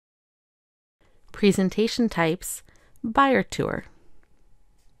Presentation types, buyer tour.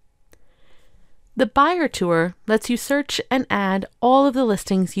 The buyer tour lets you search and add all of the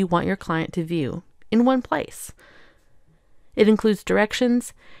listings you want your client to view in one place. It includes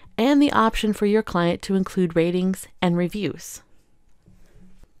directions and the option for your client to include ratings and reviews.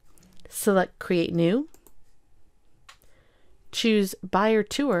 Select Create New, choose Buyer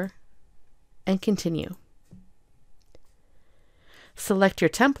Tour, and continue. Select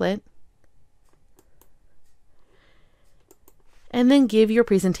your template, and then give your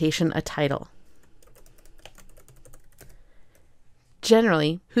presentation a title.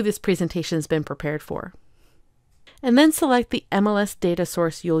 Generally, who this presentation has been prepared for. And then select the MLS data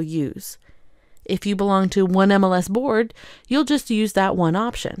source you'll use. If you belong to one MLS board, you'll just use that one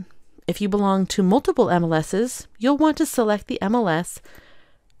option. If you belong to multiple MLSs, you'll want to select the MLS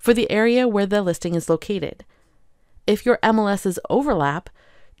for the area where the listing is located. If your MLSs overlap,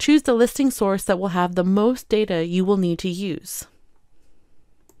 choose the listing source that will have the most data you will need to use.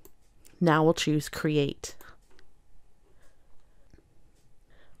 Now we'll choose Create.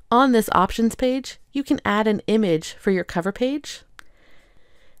 On this options page, you can add an image for your cover page.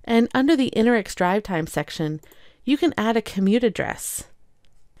 And under the InterX drive time section, you can add a commute address.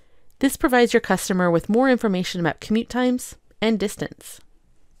 This provides your customer with more information about commute times and distance.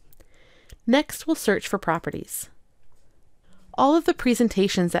 Next, we'll search for properties. All of the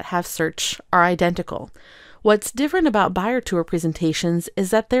presentations that have search are identical. What's different about buyer tour presentations is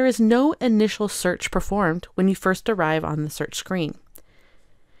that there is no initial search performed when you first arrive on the search screen.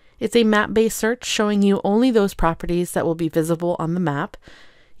 It's a map-based search showing you only those properties that will be visible on the map.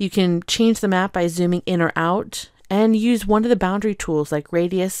 You can change the map by zooming in or out and use one of the boundary tools like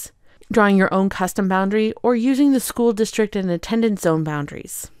radius, drawing your own custom boundary, or using the school district and attendance zone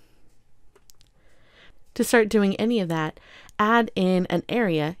boundaries. To start doing any of that, add in an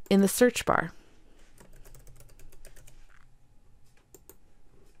area in the search bar.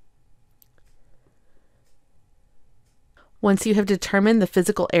 Once you have determined the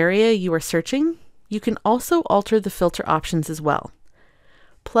physical area you are searching, you can also alter the filter options as well.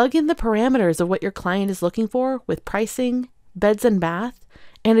 Plug in the parameters of what your client is looking for with pricing, beds and bath,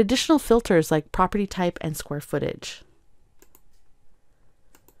 and additional filters like property type and square footage.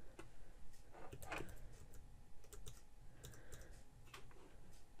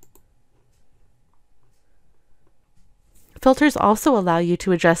 Filters also allow you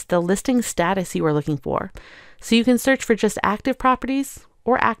to adjust the listing status you are looking for, so you can search for just active properties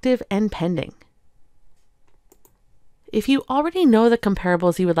or active and pending. If you already know the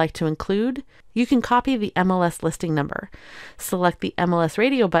comparables you would like to include, you can copy the MLS listing number, select the MLS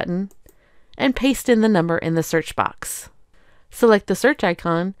radio button, and paste in the number in the search box. Select the search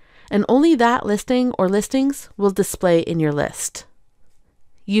icon, and only that listing or listings will display in your list.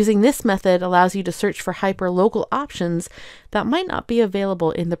 Using this method allows you to search for hyper-local options that might not be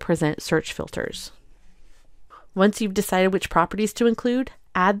available in the present search filters. Once you've decided which properties to include,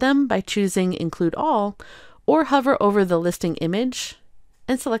 add them by choosing Include All, or hover over the listing image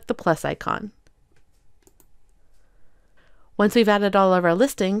and select the plus icon. Once we've added all of our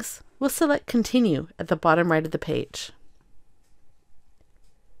listings, we'll select Continue at the bottom right of the page.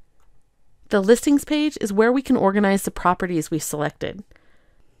 The listings page is where we can organize the properties we've selected.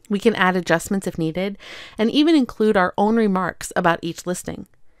 We can add adjustments if needed, and even include our own remarks about each listing.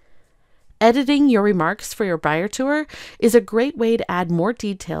 Editing your remarks for your buyer tour is a great way to add more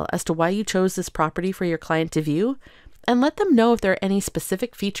detail as to why you chose this property for your client to view, and let them know if there are any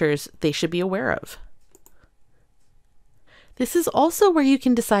specific features they should be aware of. This is also where you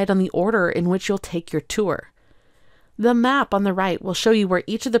can decide on the order in which you'll take your tour. The map on the right will show you where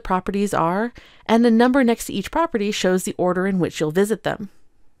each of the properties are, and the number next to each property shows the order in which you'll visit them.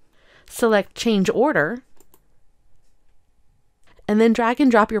 Select Change Order, and then drag and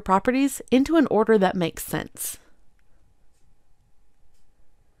drop your properties into an order that makes sense.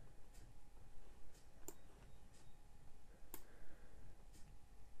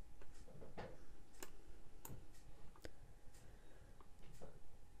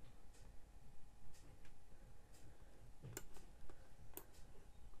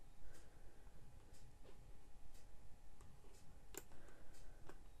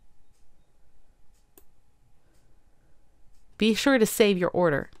 Be sure to save your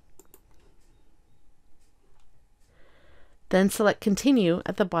order. Then select Continue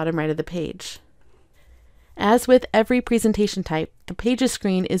at the bottom right of the page. As with every presentation type, the Pages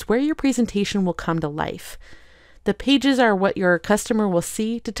screen is where your presentation will come to life. The pages are what your customer will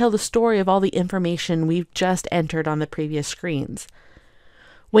see to tell the story of all the information we've just entered on the previous screens.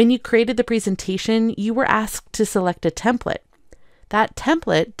 When you created the presentation, you were asked to select a template. That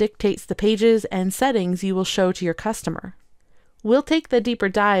template dictates the pages and settings you will show to your customer. We'll take the deeper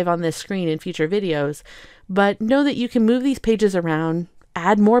dive on this screen in future videos, but know that you can move these pages around,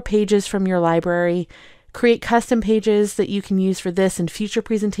 add more pages from your library, create custom pages that you can use for this and future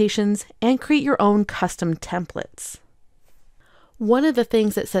presentations, and create your own custom templates. One of the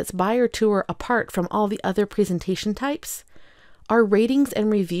things that sets Buyer Tour apart from all the other presentation types are ratings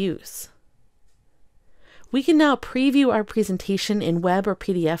and reviews. We can now preview our presentation in web or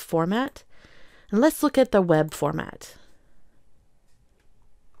PDF format, and let's look at the web format.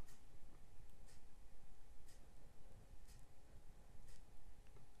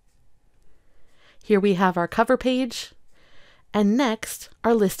 Here we have our cover page, and next,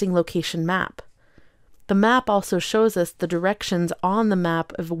 our listing location map. The map also shows us the directions on the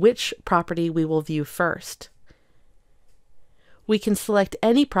map of which property we will view first. We can select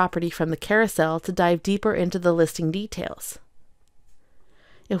any property from the carousel to dive deeper into the listing details.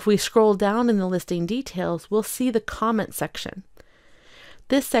 If we scroll down in the listing details, we'll see the comment section.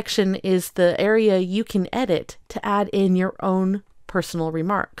 This section is the area you can edit to add in your own personal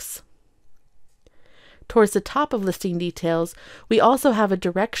remarks. Towards the top of listing details, we also have a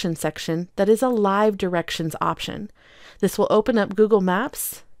direction section that is a live directions option. This will open up Google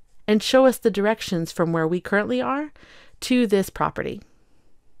Maps and show us the directions from where we currently are to this property.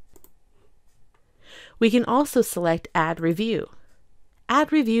 We can also select Add Review.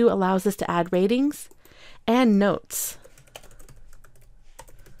 Add Review allows us to add ratings and notes.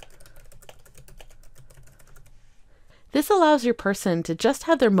 This allows your person to just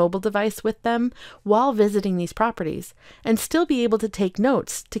have their mobile device with them while visiting these properties and still be able to take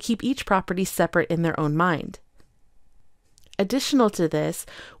notes to keep each property separate in their own mind. Additional to this,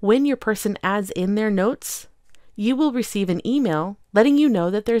 when your person adds in their notes, you will receive an email letting you know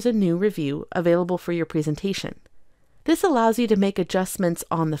that there's a new review available for your presentation. This allows you to make adjustments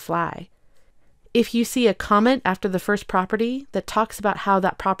on the fly. If you see a comment after the first property that talks about how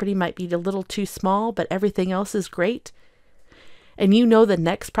that property might be a little too small but everything else is great, and you know the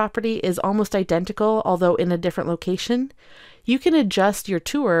next property is almost identical although in a different location, you can adjust your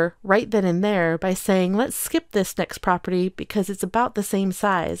tour right then and there by saying, let's skip this next property because it's about the same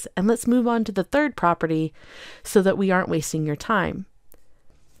size, and let's move on to the third property so that we aren't wasting your time.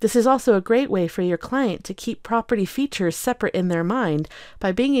 This is also a great way for your client to keep property features separate in their mind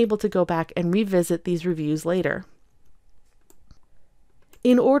by being able to go back and revisit these reviews later.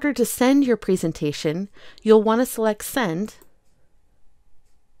 In order to send your presentation, you'll want to select Send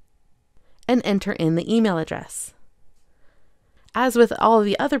and enter in the email address. As with all of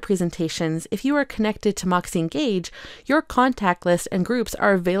the other presentations, if you are connected to Moxie Engage, your contact list and groups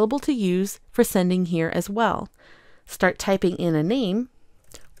are available to use for sending here as well. Start typing in a name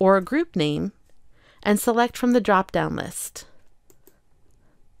or a group name and select from the drop-down list.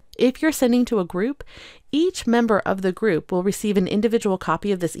 If you're sending to a group, each member of the group will receive an individual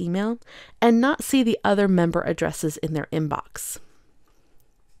copy of this email and not see the other member addresses in their inbox.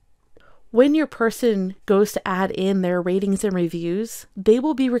 When your person goes to add in their ratings and reviews, they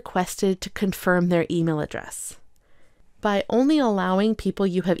will be requested to confirm their email address. By only allowing people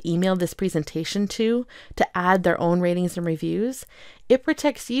you have emailed this presentation to add their own ratings and reviews, it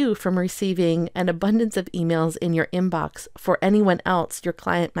protects you from receiving an abundance of emails in your inbox for anyone else your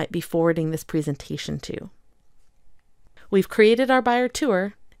client might be forwarding this presentation to. We've created our buyer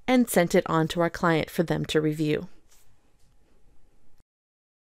tour and sent it on to our client for them to review.